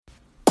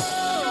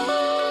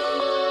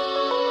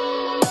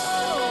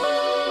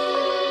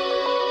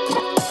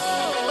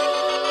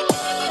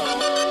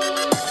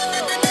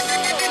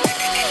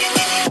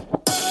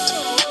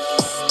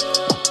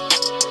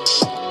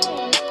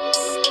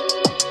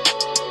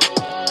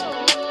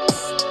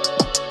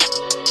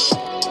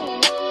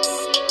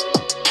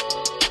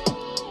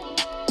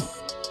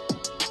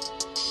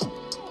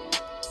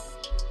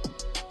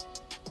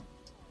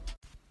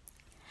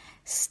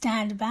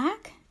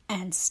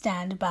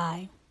stand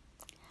by.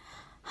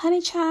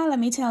 Honey child, let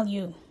me tell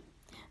you,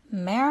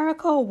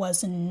 America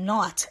was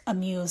not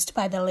amused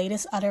by the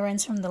latest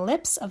utterance from the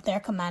lips of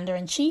their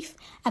commander-in-chief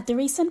at the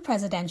recent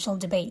presidential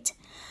debate.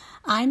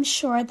 I'm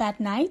sure that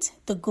night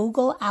the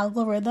Google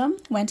algorithm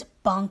went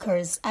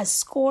bonkers as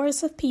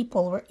scores of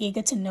people were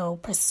eager to know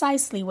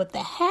precisely what the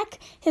heck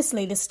his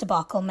latest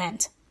debacle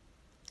meant.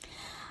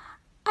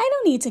 I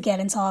don't need to get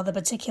into all the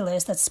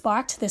particulars that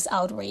sparked this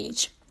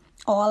outrage.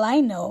 All I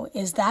know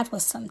is that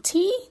was some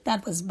tea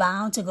that was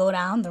bound to go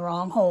down the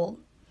wrong hole.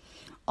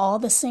 All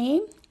the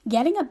same,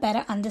 getting a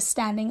better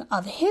understanding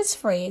of his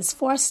phrase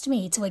forced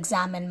me to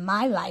examine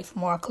my life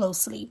more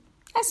closely,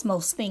 as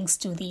most things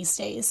do these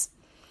days.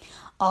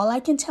 All I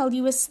can tell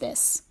you is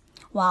this: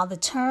 while the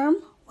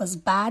term was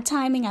bad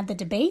timing at the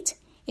debate,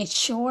 it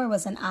sure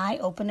was an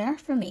eye-opener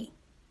for me.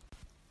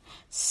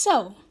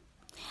 So,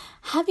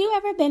 have you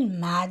ever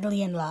been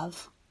madly in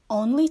love,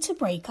 only to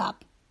break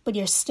up, but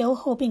you're still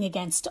hoping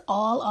against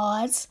all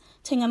odds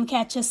Tingham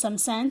catches some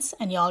sense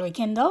and y'all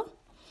rekindle?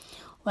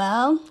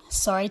 Well,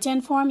 sorry to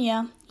inform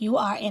you, you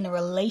are in a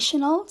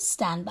relational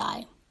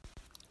standby.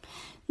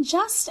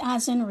 Just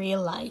as in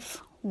real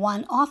life,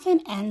 one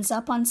often ends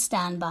up on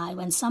standby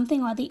when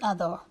something or the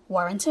other,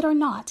 warranted or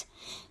not,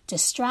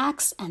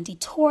 distracts and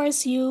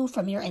detours you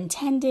from your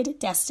intended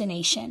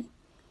destination.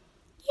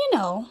 You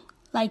know,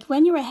 like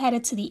when you were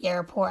headed to the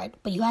airport,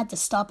 but you had to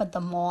stop at the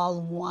mall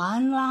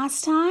one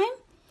last time?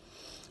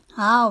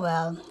 Ah,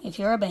 well, if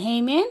you're a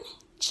Bahamian,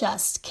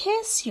 just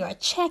kiss your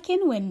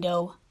check-in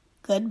window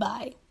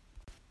goodbye.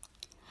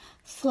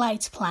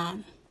 Flight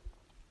plan.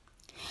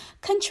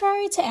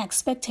 Contrary to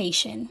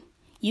expectation,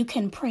 you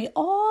can pray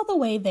all the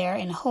way there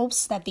in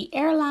hopes that the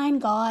airline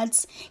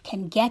gods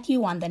can get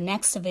you on the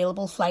next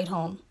available flight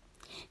home.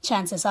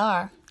 Chances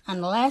are,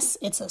 unless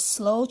it's a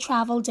slow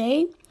travel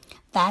day,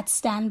 that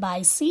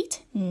standby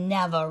seat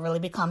never really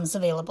becomes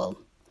available.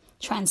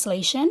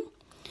 Translation: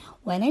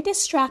 when a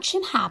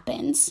distraction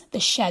happens, the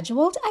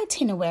scheduled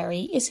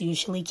itinerary is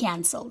usually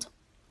canceled.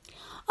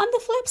 On the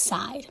flip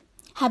side,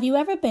 have you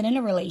ever been in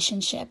a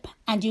relationship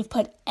and you've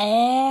put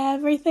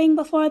everything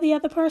before the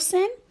other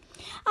person?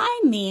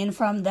 I mean,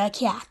 from the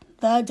cat,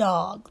 the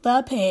dog,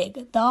 the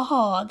pig, the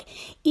hog,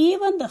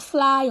 even the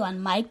fly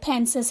on Mike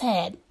Pence's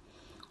head.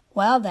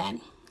 Well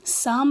then,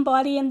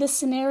 somebody in this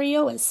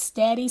scenario is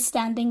steady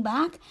standing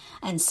back,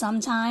 and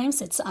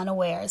sometimes it's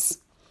unawares.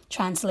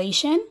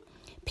 Translation: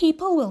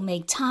 people will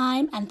make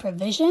time and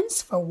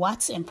provisions for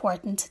what's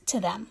important to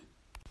them.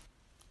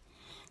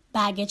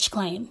 Baggage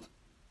claim.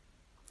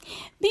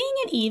 Being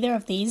in either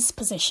of these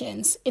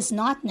positions is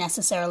not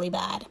necessarily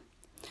bad,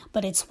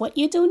 but it's what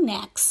you do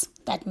next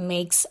that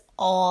makes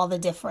all the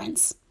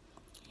difference.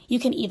 You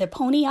can either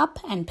pony up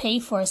and pay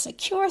for a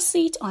secure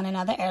seat on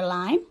another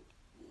airline,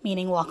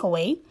 meaning walk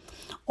away,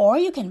 or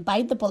you can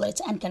bite the bullet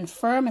and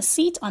confirm a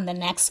seat on the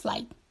next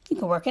flight. You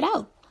can work it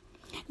out.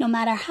 No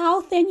matter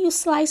how thin you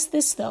slice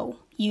this, though,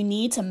 you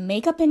need to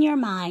make up in your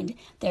mind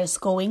there's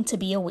going to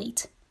be a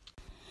wait.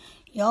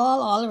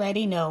 Y'all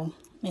already know,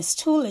 Miss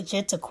Too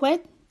Legit to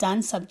Quit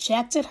done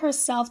subjected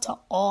herself to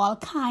all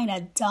kind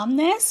of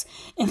dumbness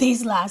in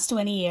these last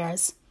 20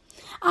 years.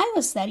 I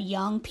was that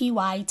young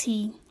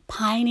PYT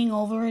pining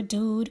over a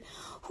dude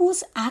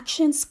whose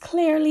actions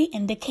clearly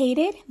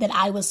indicated that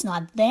I was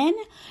not then,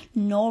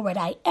 nor would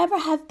I ever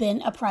have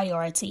been a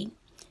priority.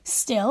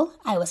 Still,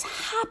 I was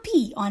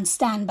happy on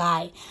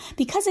standby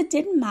because it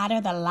didn't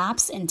matter the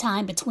lapse in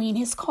time between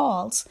his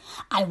calls.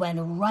 I went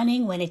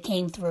running when it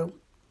came through.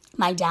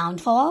 My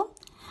downfall?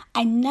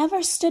 I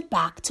never stood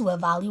back to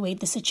evaluate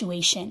the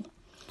situation.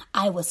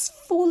 I was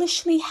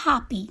foolishly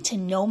happy to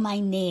know my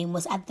name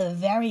was at the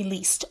very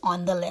least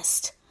on the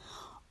list.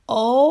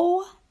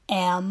 OMG.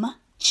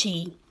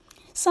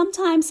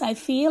 Sometimes I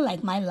feel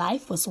like my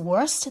life was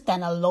worse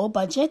than a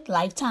low-budget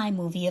Lifetime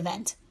movie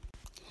event.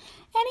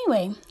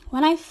 Anyway,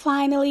 when I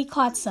finally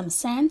caught some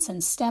sense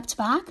and stepped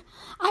back,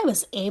 I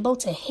was able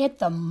to hit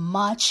the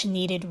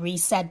much-needed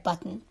reset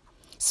button.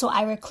 So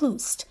I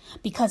reclused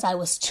because I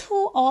was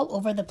too all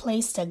over the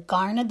place to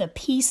garner the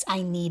peace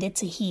I needed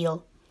to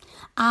heal.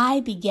 I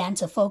began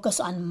to focus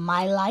on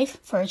my life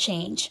for a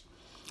change.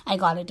 I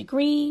got a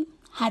degree,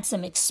 had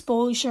some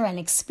exposure and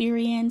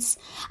experience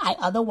I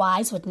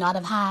otherwise would not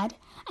have had,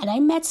 and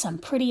I met some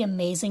pretty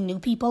amazing new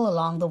people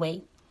along the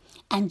way.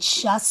 And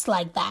just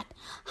like that,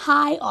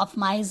 high off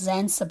my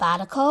Zen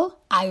sabbatical,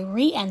 I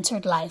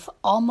re-entered life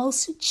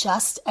almost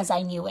just as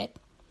I knew it.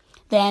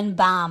 Then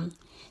bam,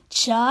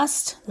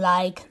 just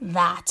like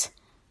that,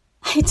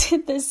 I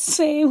did the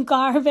same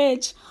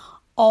garbage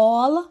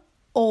all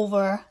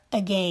over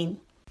again.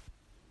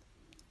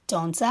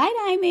 Don't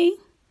side-eye me.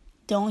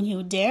 Don't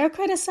you dare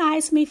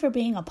criticize me for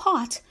being a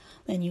pot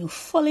when you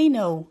fully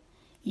know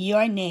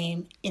your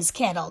name is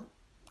Kettle.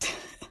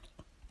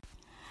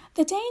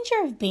 The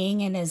danger of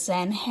being in a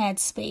Zen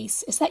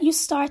headspace is that you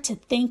start to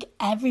think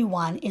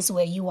everyone is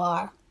where you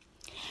are.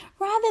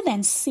 Rather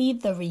than see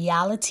the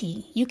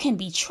reality, you can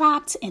be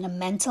trapped in a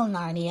mental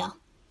Narnia.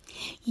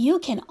 You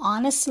can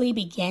honestly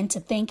begin to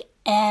think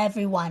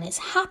Everyone is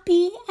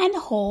happy and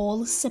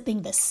whole,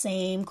 sipping the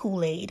same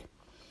Kool-Aid.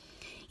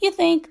 You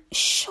think,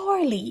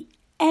 surely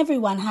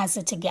everyone has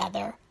it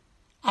together.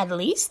 At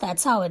least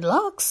that's how it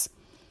looks.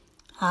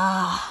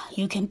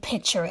 You can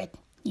picture it.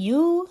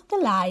 You, the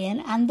lion,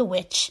 and the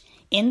witch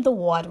in the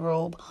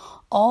wardrobe,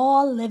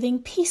 all living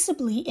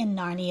peaceably in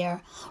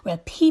Narnia, where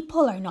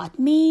people are not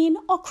mean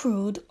or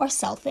crude or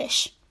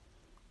selfish.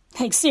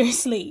 Like,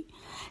 seriously,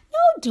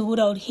 no dude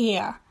out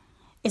here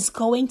is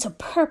going to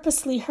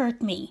purposely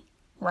hurt me,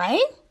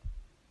 right?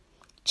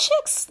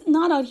 Chicks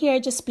not out here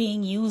just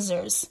being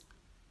users,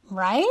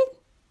 right?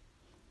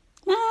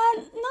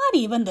 Not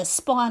even the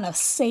spawn of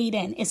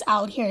Satan is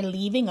out here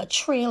leaving a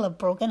trail of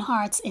broken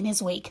hearts in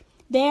his wake.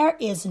 There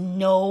is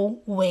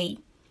no way.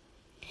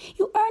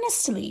 You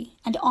earnestly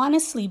and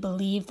honestly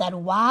believe that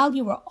while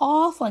you were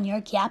off on your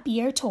gap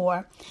year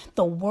tour,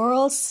 the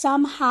world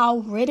somehow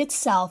rid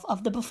itself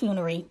of the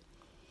buffoonery.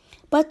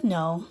 But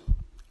no,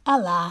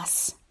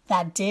 alas,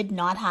 that did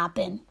not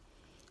happen.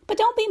 But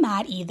don't be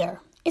mad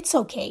either. It's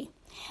okay.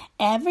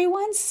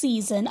 Everyone's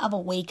season of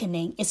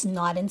awakening is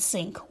not in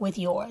sync with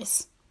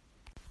yours.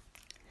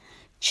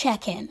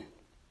 Check-in.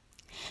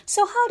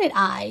 So how did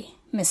I,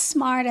 Miss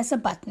Smart as a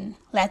Button,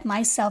 let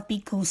myself be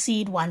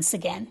goosied once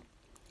again?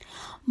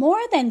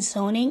 More than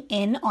zoning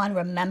in on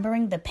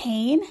remembering the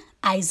pain,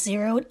 I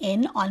zeroed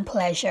in on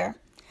pleasure.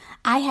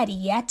 I had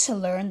yet to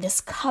learn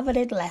this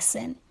coveted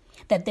lesson,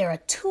 that there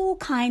are two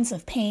kinds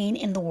of pain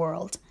in the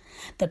world,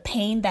 the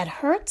pain that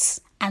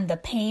hurts and the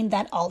pain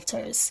that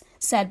alters,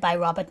 said by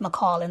Robert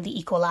McCall in The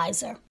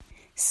Equalizer.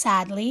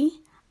 Sadly,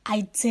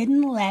 I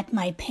didn't let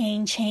my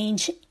pain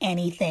change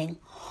anything.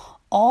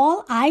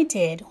 All I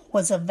did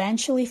was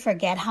eventually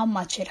forget how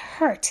much it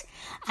hurt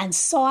and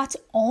sought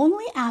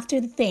only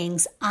after the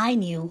things I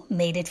knew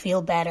made it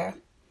feel better.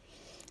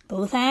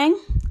 Boothang,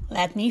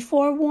 let me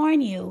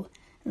forewarn you,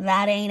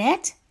 that ain't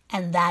it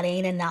and that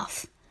ain't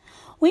enough.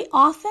 We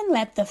often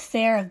let the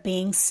fear of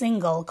being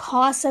single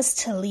cause us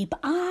to leap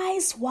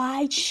eyes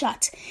wide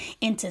shut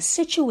into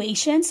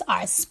situations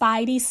our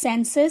spidey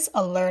senses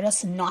alert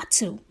us not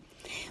to.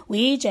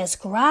 We just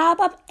grab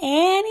up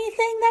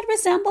anything that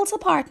resembles a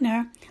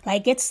partner,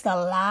 like it's the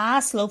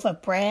last loaf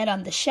of bread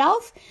on the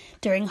shelf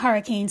during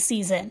hurricane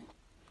season.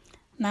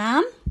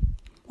 Ma'am,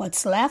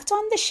 what's left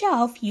on the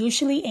shelf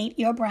usually ain't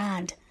your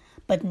brand,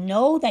 but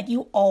know that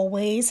you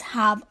always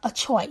have a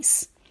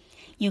choice.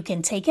 You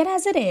can take it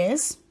as it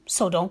is,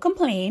 so don't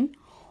complain,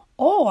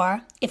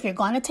 or if you're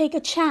going to take a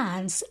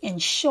chance,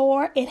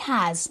 ensure it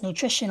has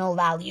nutritional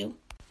value.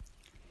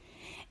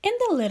 In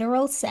the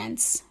literal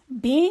sense,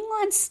 being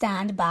on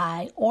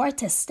standby or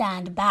to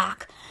stand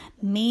back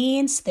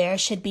means there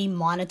should be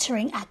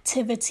monitoring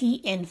activity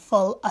in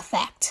full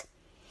effect.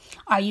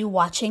 Are you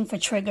watching for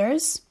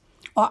triggers?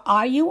 Or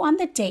are you on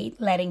the date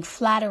letting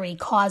flattery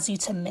cause you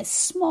to miss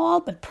small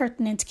but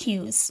pertinent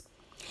cues?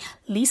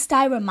 Least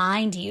I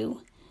remind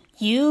you,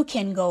 you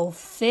can go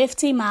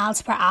 50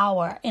 miles per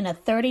hour in a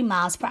 30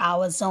 miles per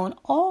hour zone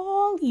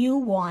all you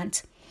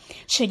want.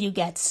 Should you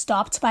get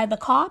stopped by the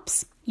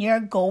cops, you're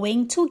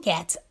going to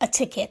get a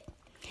ticket.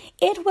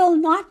 It will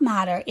not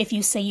matter if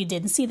you say you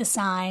didn't see the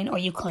sign or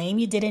you claim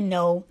you didn't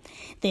know.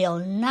 They'll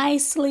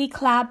nicely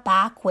clap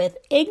back with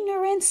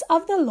ignorance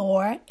of the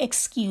law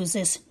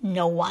excuses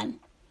no one.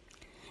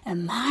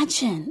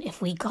 Imagine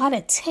if we got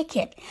a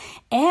ticket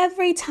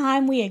every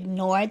time we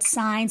ignored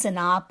signs in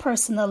our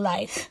personal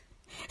life.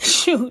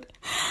 Shoot,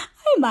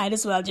 I might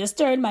as well just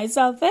turn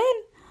myself in.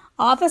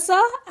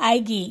 Officer,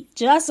 Iggy,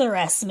 just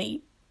arrest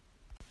me.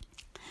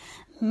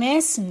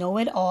 Miss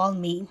Know-It-All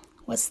Me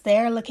was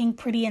there looking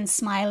pretty and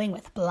smiling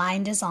with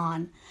blinders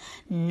on,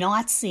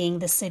 not seeing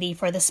the city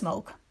for the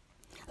smoke.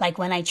 Like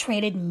when I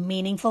traded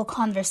meaningful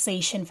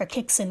conversation for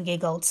kicks and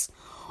giggles,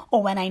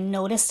 or when I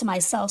noticed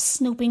myself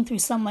snooping through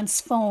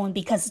someone's phone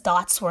because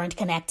dots weren't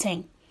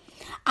connecting.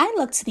 I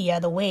looked the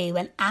other way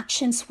when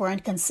actions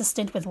weren't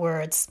consistent with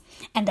words,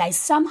 and I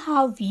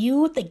somehow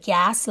viewed the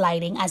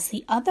gaslighting as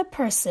the other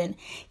person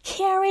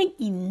caring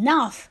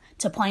enough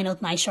to point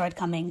out my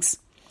shortcomings.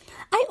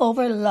 I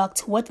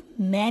overlooked what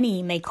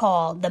many may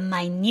call the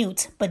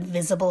minute but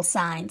visible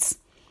signs.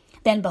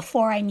 Then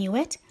before I knew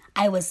it,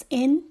 I was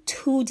in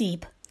too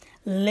deep,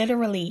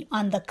 literally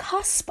on the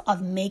cusp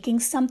of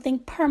making something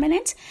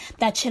permanent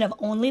that should have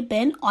only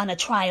been on a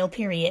trial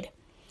period.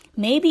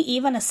 Maybe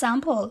even a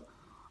sample,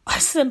 or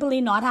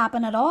simply not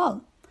happen at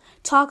all.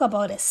 Talk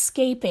about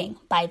escaping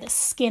by the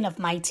skin of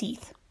my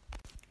teeth.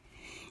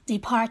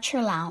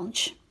 Departure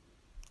lounge.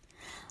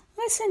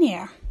 Listen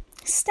here.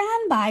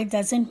 Standby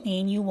doesn't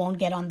mean you won't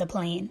get on the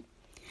plane,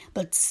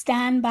 but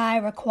standby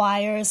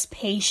requires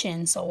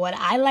patience, or what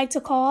I like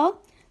to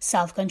call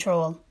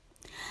self-control.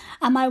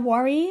 Am I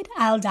worried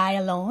I'll die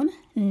alone,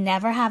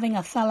 never having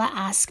a fella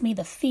ask me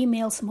the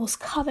female's most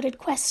coveted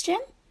question?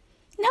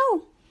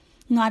 No,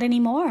 not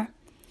anymore.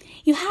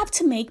 You have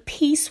to make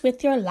peace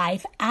with your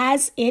life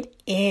as it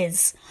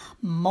is,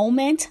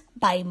 moment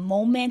by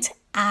moment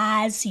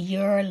as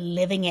you're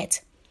living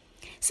it.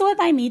 So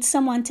if I meet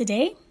someone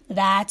today,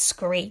 that's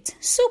great.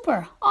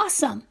 Super.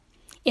 Awesome.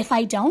 If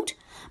I don't,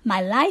 My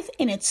life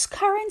in its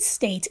current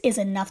state is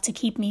enough to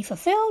keep me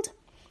fulfilled,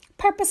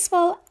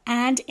 purposeful,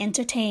 and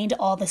entertained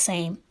all the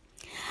same.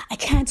 I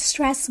can't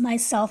stress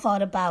myself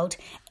out about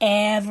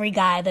every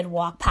guy that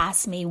walked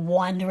past me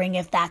wondering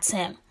if that's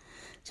him.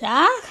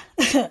 Jack,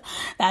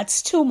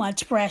 that's too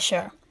much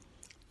pressure.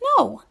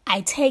 No,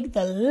 I take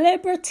the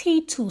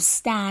liberty to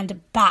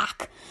stand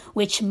back,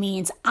 which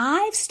means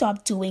I've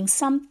stopped doing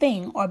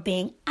something or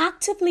being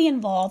actively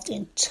involved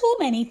in too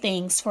many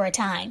things for a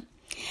time.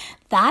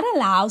 That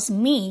allows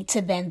me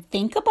to then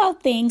think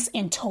about things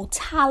in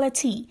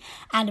totality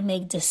and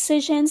make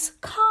decisions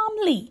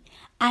calmly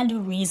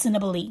and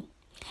reasonably.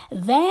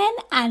 Then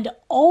and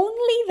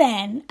only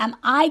then am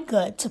I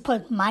good to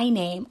put my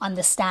name on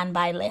the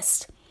standby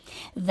list.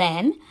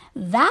 Then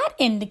that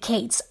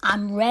indicates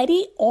I'm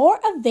ready or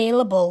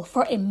available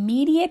for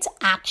immediate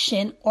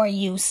action or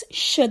use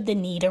should the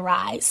need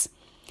arise.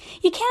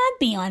 You can't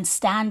be on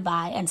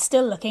standby and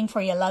still looking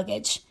for your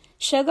luggage.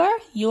 Sugar,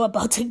 you're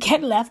about to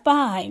get left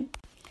behind.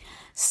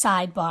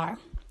 Sidebar.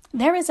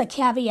 There is a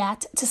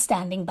caveat to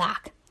standing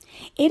back.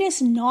 It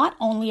is not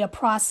only a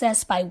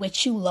process by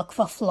which you look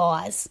for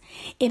flaws.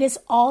 It is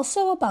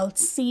also about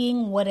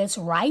seeing what is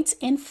right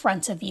in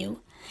front of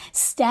you.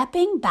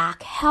 Stepping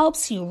back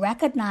helps you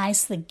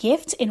recognize the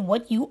gift in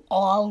what you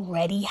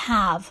already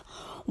have,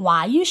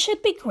 why you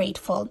should be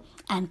grateful,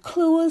 and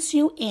clues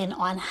you in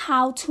on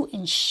how to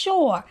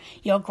ensure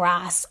your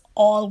grass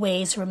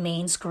always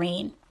remains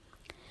green.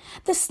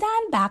 The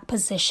stand back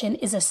position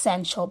is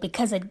essential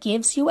because it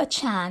gives you a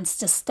chance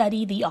to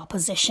study the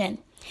opposition.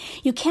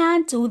 You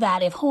can't do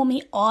that if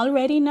homie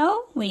already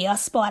know where your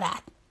spot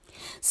at.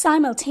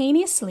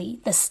 Simultaneously,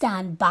 the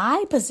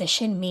standby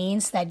position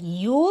means that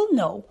you'll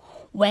know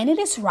when it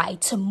is right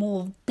to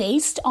move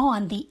based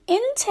on the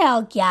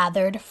intel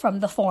gathered from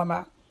the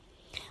former.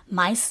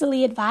 My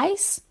silly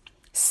advice?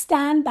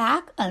 Stand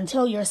back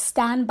until your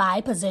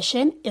standby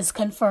position is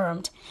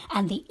confirmed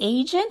and the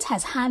agent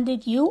has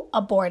handed you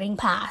a boarding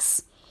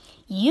pass.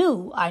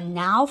 You are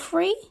now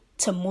free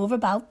to move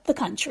about the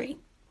country.